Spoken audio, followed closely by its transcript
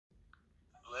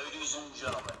Ladies and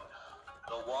gentlemen,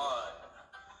 the one,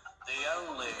 the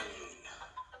only,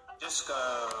 Disco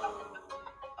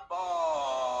Ball.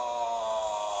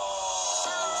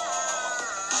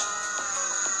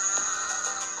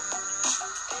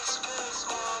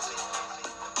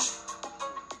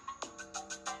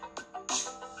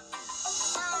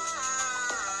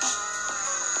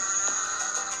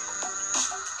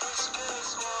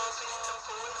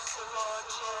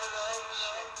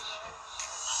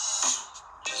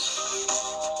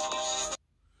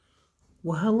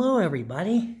 Well, hello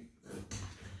everybody,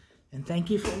 and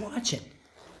thank you for watching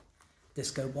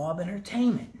Disco Bob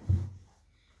Entertainment.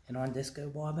 And on Disco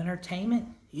Bob Entertainment,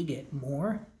 you get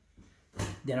more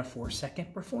than a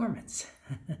 4-second performance.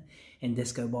 And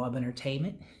Disco Bob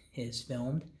Entertainment is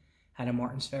filmed out of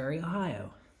Martins Ferry,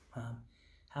 Ohio.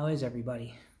 How is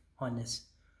everybody on this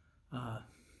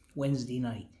Wednesday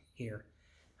night here?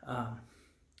 I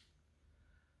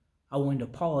wanted to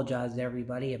apologize to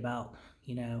everybody about,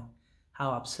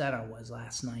 how upset I was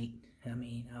last night. I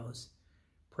mean, I was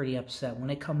pretty upset. When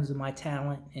it comes to my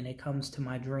talent and it comes to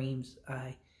my dreams,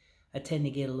 I tend to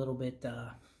get a little bit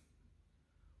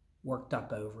worked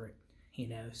up over it,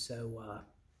 so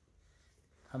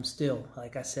I'm still,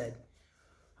 like I said,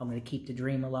 I'm going to keep the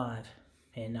dream alive.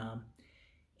 And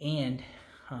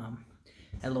had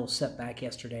a little setback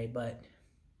yesterday, but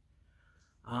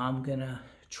I'm going to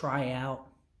try out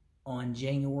on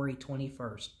January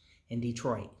 21st in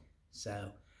Detroit.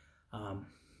 So I'm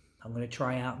going to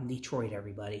try out in Detroit,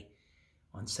 everybody,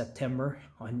 on January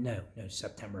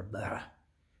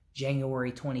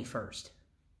 21st.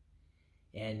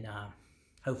 And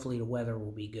hopefully the weather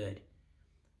will be good.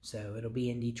 So it'll be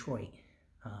in Detroit,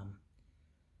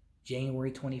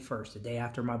 January 21st, the day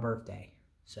after my birthday.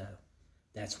 So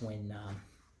that's when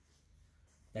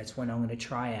I'm going to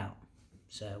try out.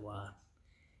 So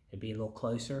it'll be a little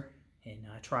closer, and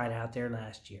I tried out there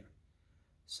last year.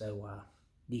 So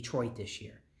Detroit this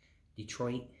year,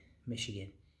 Detroit,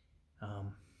 Michigan,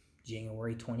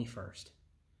 January 21st.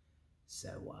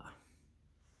 So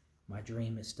my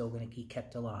dream is still going to be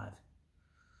kept alive.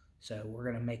 So we're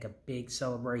going to make a big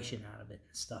celebration out of it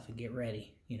and stuff, and get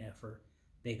ready, for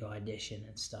big audition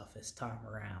and stuff this time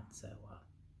around. So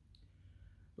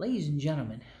ladies and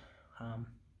gentlemen,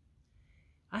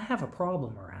 I have a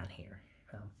problem around here.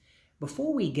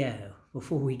 Before we go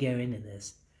into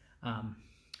this,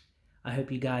 I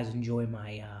hope you guys enjoy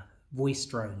my voice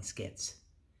throwing skits.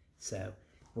 So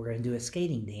we're going to do a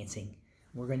skate dancing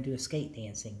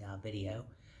video.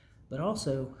 But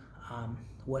also,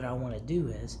 what I want to do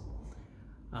is,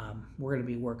 we're going to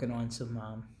be working on some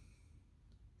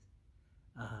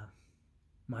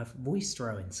my voice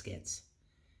throwing skits.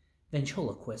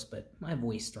 Ventriloquist, but my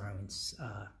voice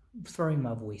throwing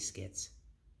my voice skits.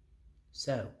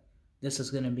 So this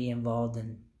is going to be involved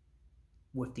in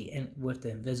with the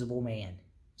Invisible Man.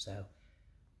 So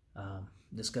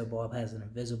Disco Bob has an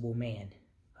invisible man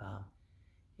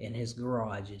in his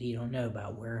garage that he don't know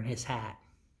about, wearing his hat.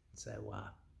 So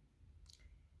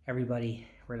everybody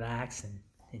relax and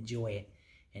enjoy it.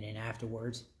 And then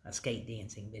afterwards, a skate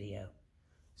dancing video.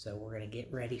 So we're going to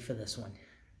get ready for this one.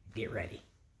 Get ready.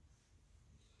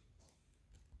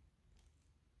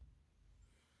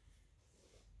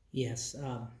 Yes,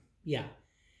 yeah,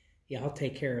 I'll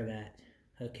take care of that.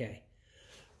 Okay.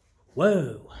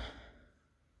 Whoa.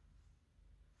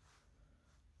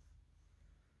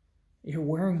 You're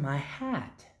wearing my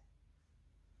hat.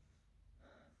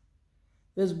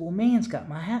 Invisible man's got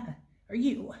my hat. Are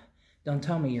you? Don't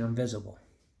tell me you're invisible.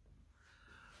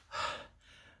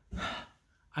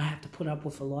 I have to put up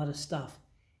with a lot of stuff,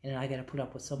 and I got to put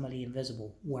up with somebody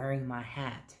invisible wearing my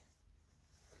hat.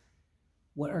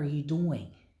 What are you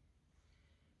doing?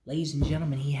 Ladies and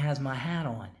gentlemen, he has my hat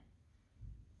on.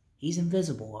 He's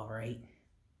invisible, all right.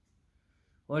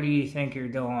 What do you think you're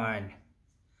doing?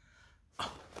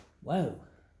 Oh, whoa.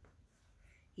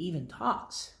 He even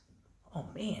talks. Oh,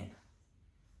 man.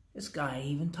 This guy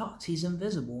even talks. He's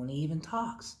invisible, and he even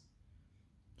talks.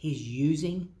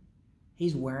 He's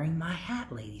wearing my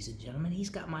hat, ladies and gentlemen. He's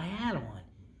got my hat on.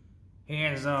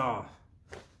 Hands off.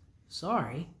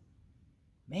 Sorry.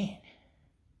 Man.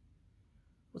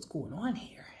 What's going on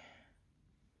here?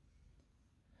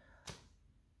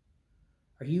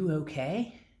 Are you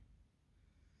okay?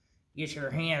 Get your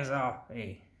hands off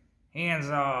me. Hands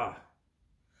off.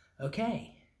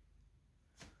 Okay.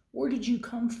 Where did you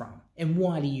come from? And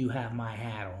why do you have my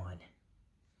hat on?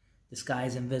 This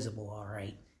guy's invisible, all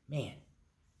right. Man.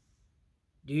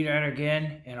 Do that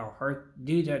again, and I'll hurt.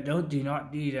 Do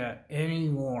not do that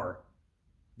anymore.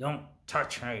 Don't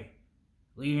touch me.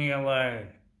 Leave me alone.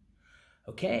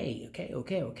 Okay.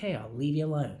 I'll leave you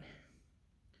alone.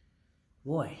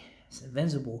 Boy, it's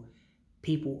invincible.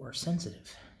 People are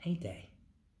sensitive, ain't they?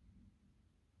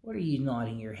 What are you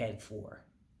nodding your head for?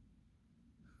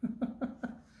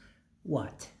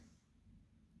 What?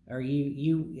 Are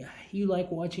you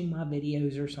like watching my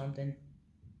videos or something?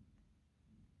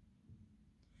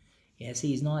 Yes,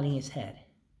 he's nodding his head.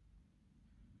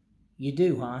 You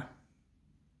do, huh?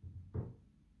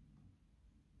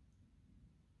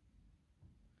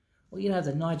 Well, you don't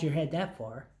have to nod your head that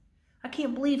far. I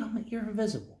can't believe you're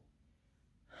invisible.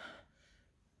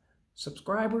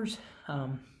 Subscribers,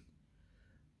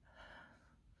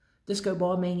 Disco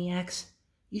Ball Maniacs,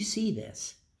 you see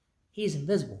this. He is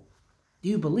invisible. Do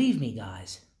you believe me,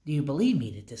 guys? Do you believe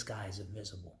me that this guy is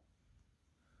invisible?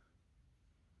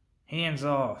 Hands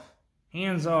off.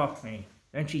 Hands off me.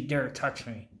 Don't you dare touch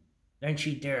me. Don't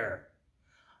you dare.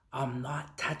 I'm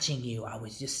not touching you. I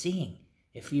was just seeing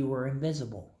if you were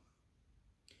invisible.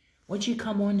 Why don't you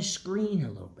come on the screen a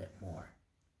little bit more?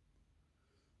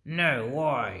 No,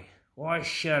 why? Why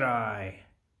should I?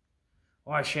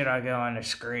 Why should I go on the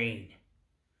screen?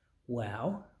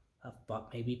 Well, I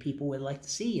thought maybe people would like to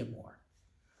see you more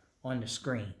on the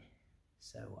screen.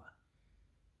 So,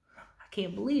 I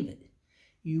can't believe it.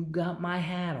 You got my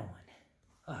hat on.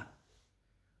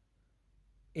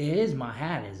 It is my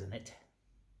hat, isn't it?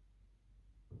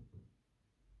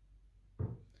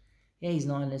 Yeah, he's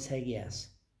nodding his head yes.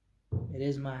 It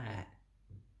is my hat.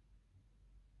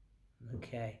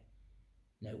 Okay.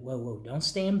 No, whoa, don't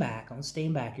stand back. Don't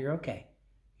stand back. You're okay.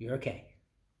 You're okay.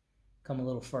 Come a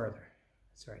little further.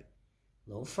 That's right. A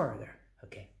little further.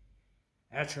 Okay.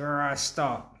 That's where I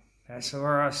stop. That's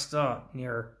where I stop,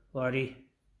 here, buddy.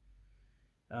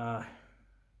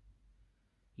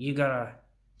 You gotta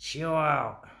chill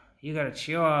out. You gotta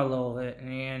chill out a little bit,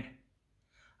 man.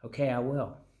 Okay, I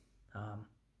will.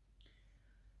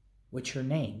 What's your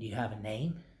name? Do you have a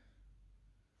name?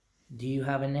 Do you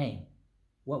have a name?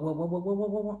 What?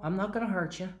 I'm not gonna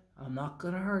hurt you. I'm not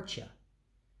gonna hurt you.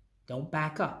 Don't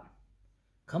back up.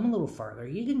 Come a little further.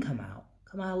 You can come out.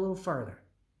 Come out a little further.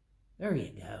 There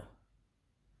you go.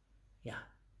 Yeah.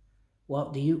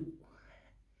 Well,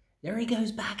 there he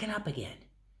goes backing up again.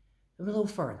 A little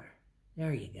further.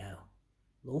 There you go. A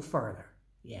little further.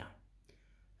 Yeah.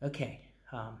 Okay.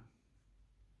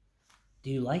 Do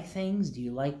you like things? Do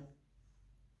you like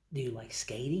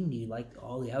skating? Do you like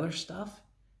all the other stuff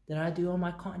that I do on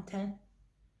my content?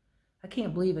 I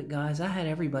can't believe it, guys. I had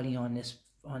everybody on this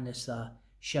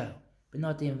show, but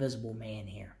not the Invisible Man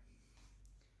here.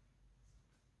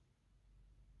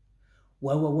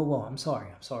 Whoa. I'm sorry.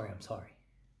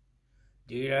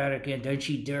 Do that again. Don't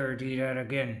you dare do that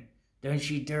again. Don't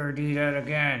you dare do that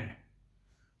again.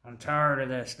 I'm tired of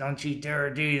this. Don't you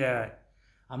dare do that.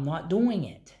 I'm not doing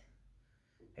it.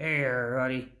 Hey,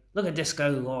 everybody. Look at Disco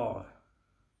Law.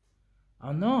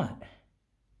 I'm not.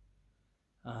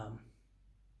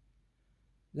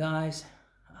 Guys,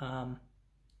 I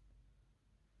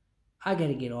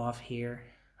gotta get off here.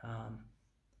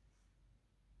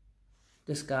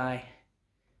 This guy.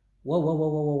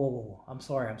 Whoa. I'm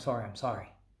sorry.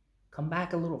 Come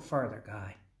back a little further,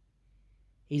 guy.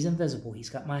 He's invisible. He's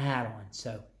got my hat on.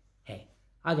 So, hey,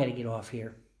 I gotta get off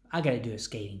here. I gotta do a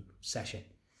skating session.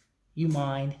 You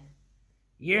mind?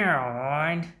 Yeah,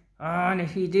 I mind. I mind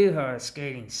if you do have a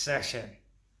skating session.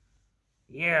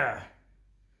 Yeah,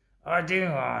 I do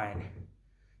mind.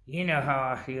 You know how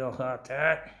I feel about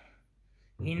that.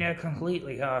 You know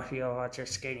completely how I feel about your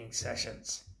skating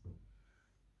sessions.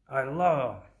 I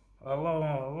love them. I love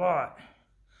them a lot.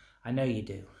 I know you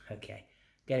do. Okay,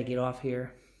 gotta get off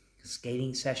here.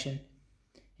 Skating session.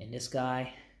 And this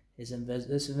guy is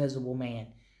this Invisible Man.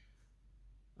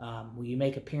 Will you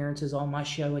make appearances on my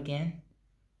show again?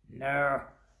 No,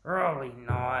 probably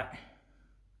not.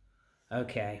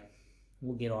 Okay,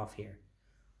 we'll get off here.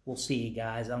 We'll see you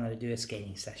guys. I'm going to do a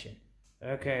skating session.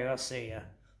 Okay, I'll see ya.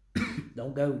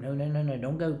 Don't go. No,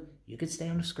 don't go. You can stay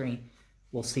on the screen.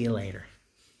 We'll see you later.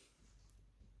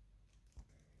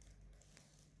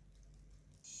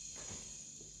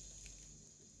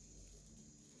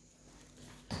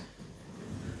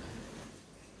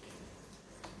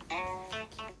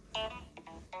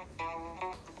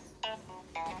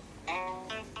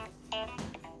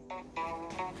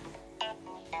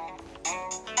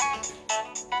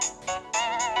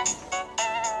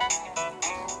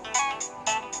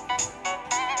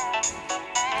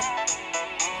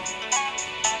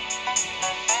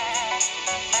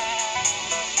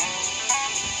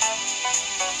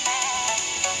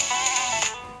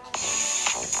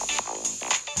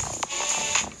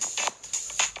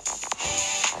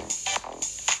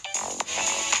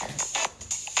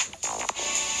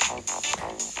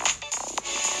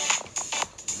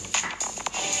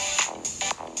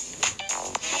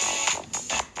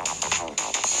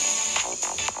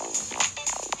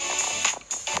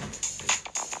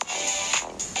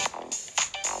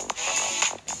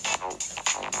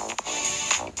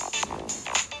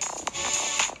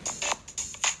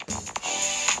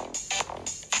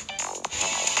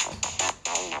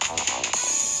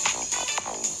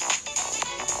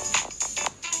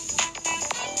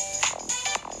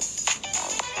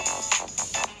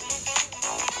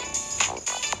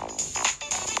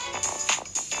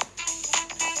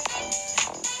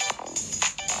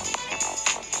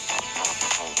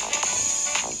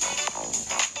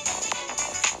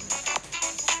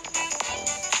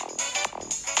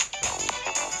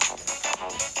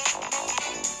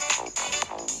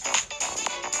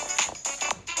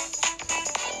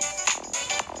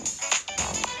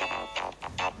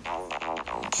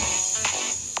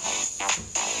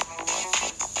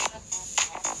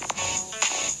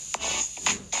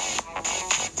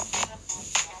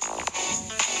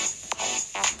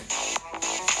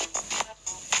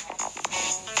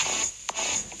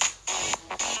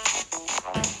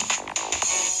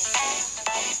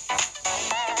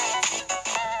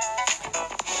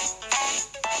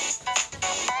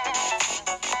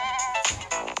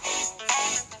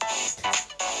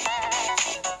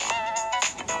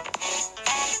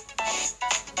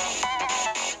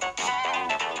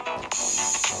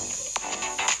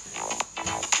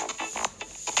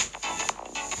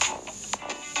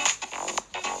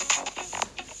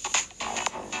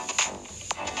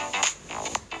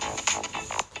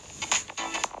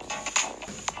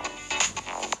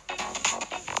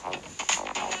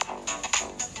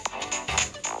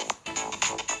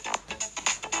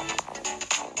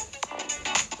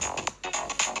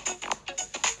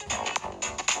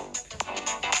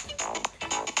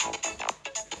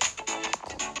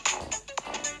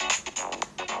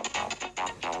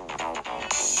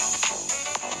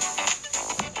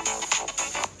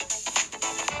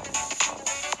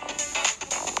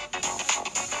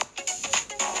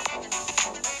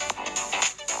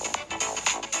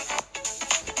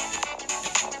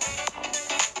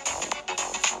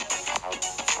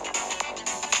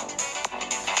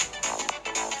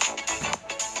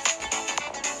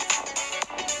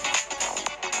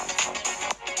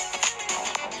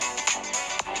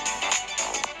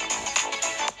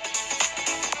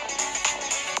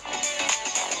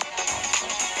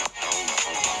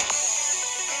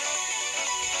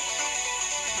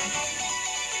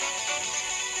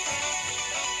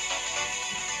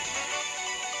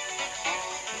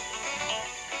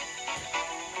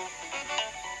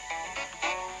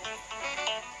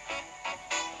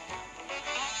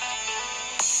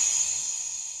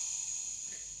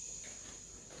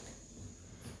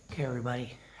 Okay,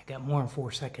 everybody, I got more than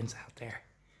 4 seconds out there.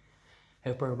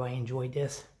 Hope everybody enjoyed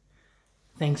this.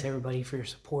 Thanks, everybody, for your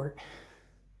support.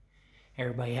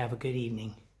 Everybody have a good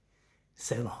evening.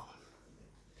 So long.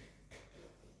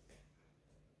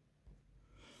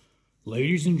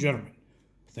 Ladies and gentlemen,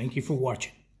 thank you for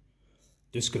watching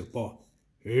Disco Ball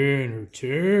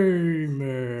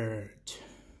Entertainment.